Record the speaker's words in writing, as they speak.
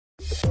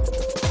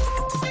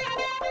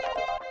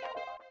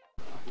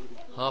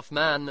half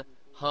man,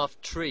 half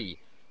tree.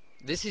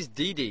 This is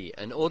Didi,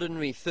 an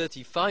ordinary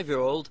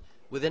 35-year-old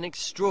with an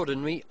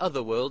extraordinary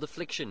otherworld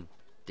affliction.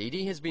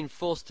 Didi has been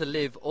forced to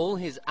live all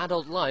his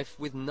adult life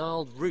with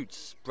gnarled roots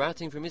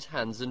sprouting from his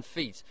hands and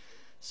feet.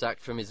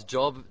 Sacked from his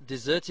job,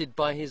 deserted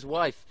by his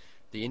wife,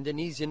 the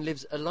Indonesian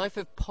lives a life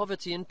of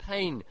poverty and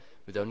pain,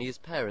 with only his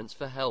parents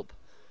for help.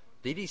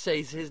 Didi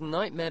says his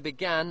nightmare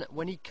began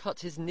when he cut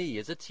his knee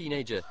as a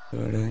teenager.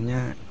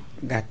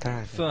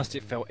 First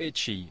it felt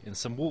itchy and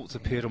some warts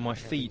appeared on my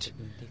feet.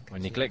 I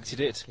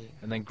neglected it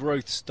and then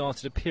growth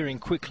started appearing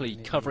quickly,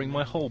 covering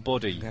my whole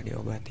body.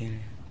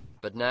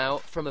 But now,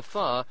 from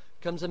afar,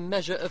 comes a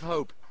measure of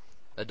hope.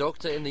 A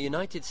doctor in the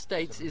United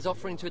States is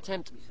offering to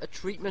attempt a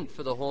treatment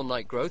for the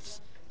horn-like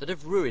growths that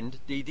have ruined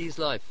Didi's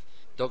life.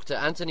 Dr.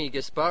 Anthony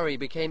Gaspari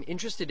became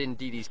interested in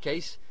Didi's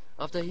case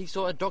after he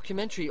saw a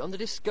documentary on the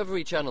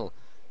Discovery Channel.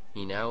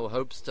 He now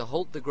hopes to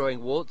halt the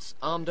growing warts,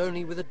 armed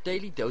only with a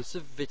daily dose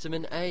of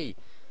vitamin A.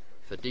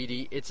 For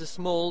Didi, it's a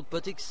small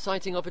but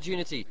exciting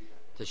opportunity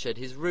to shed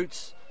his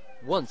roots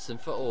once and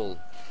for all.